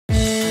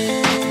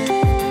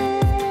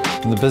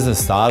When the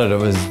business started, it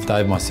was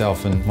Dave,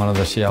 myself and one of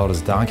the shareholders,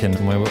 Duncan,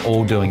 and we were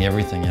all doing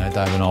everything. Dave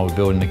and I were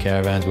building the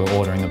caravans, we were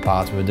ordering the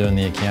parts, we were doing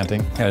the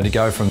accounting. To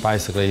go from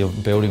basically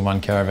building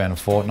one caravan a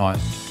fortnight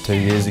 2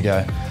 years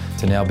ago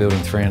to now building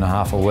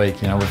 3.5 a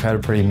week, we've had a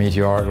pretty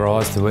meteoric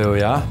rise to where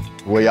we are.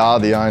 We are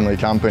the only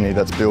company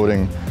that's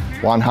building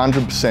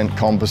 100%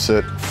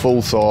 composite,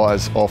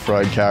 full-size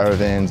off-road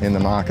caravans in the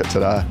market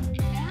today.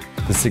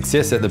 The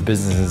success that the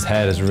business has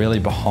had is really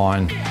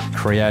behind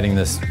creating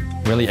this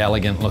really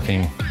elegant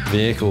looking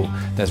vehicle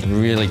that's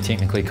really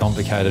technically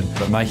complicated,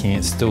 but making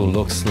it still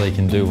look sleek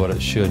and do what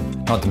it should.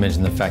 Not to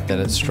mention the fact that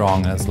it's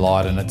strong and it's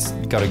light and it's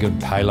got a good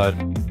payload.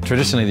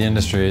 Traditionally, the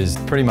industry has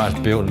pretty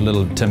much built a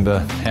little timber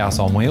house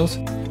on wheels.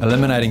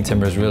 Eliminating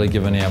timber has really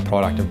given our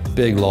product a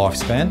big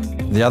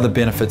lifespan. The other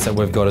benefits that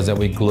we've got is that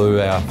we glue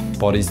our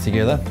bodies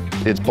together.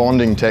 It's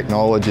bonding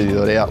technology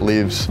that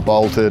outlives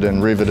bolted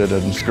and riveted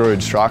and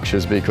screwed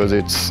structures because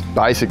it's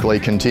basically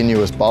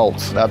continuous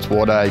bolts. That's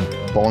what a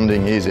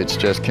bonding is. It's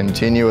just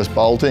continuous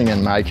bolting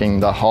and making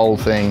the whole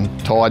thing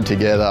tied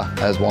together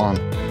as one.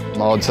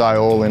 I'd say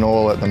all in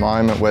all at the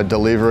moment we're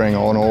delivering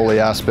on all the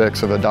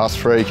aspects of a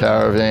dust-free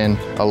caravan,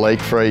 a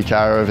leak-free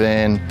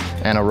caravan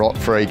and a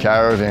rot-free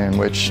caravan,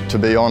 which to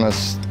be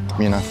honest,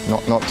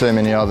 not too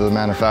many other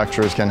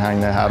manufacturers can hang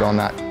their hat on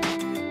that.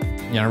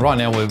 Right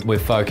now we're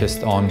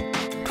focused on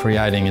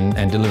creating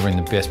and delivering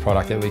the best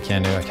product that we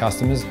can to our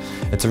customers.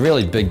 It's a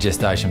really big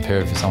gestation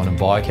period for someone to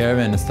buy a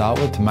caravan to start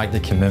with, to make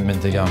the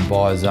commitment to go and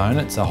buy a zone.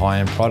 It's a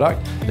high-end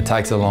product. It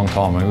takes a long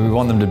time. We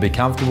want them to be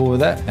comfortable with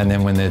that, and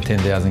then when they're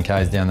 10,000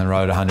 k's down the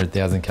road,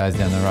 100,000 k's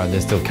down the road,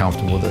 they're still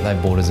comfortable that they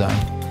bought a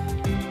zone.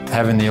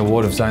 Having the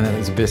award of saying that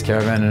it's the best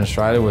caravan in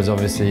Australia was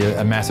obviously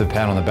a massive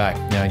pat on the back.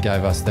 It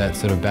gave us that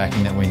sort of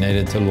backing that we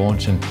needed to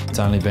launch, and it's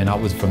only been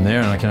upwards from there,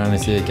 and I can only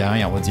see it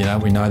going upwards.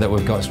 We know that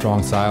we've got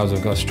strong sales,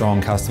 we've got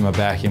strong customer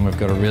backing, we've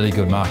got a really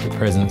good market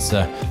presence.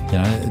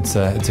 It's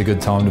a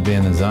good time to be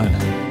in the zone.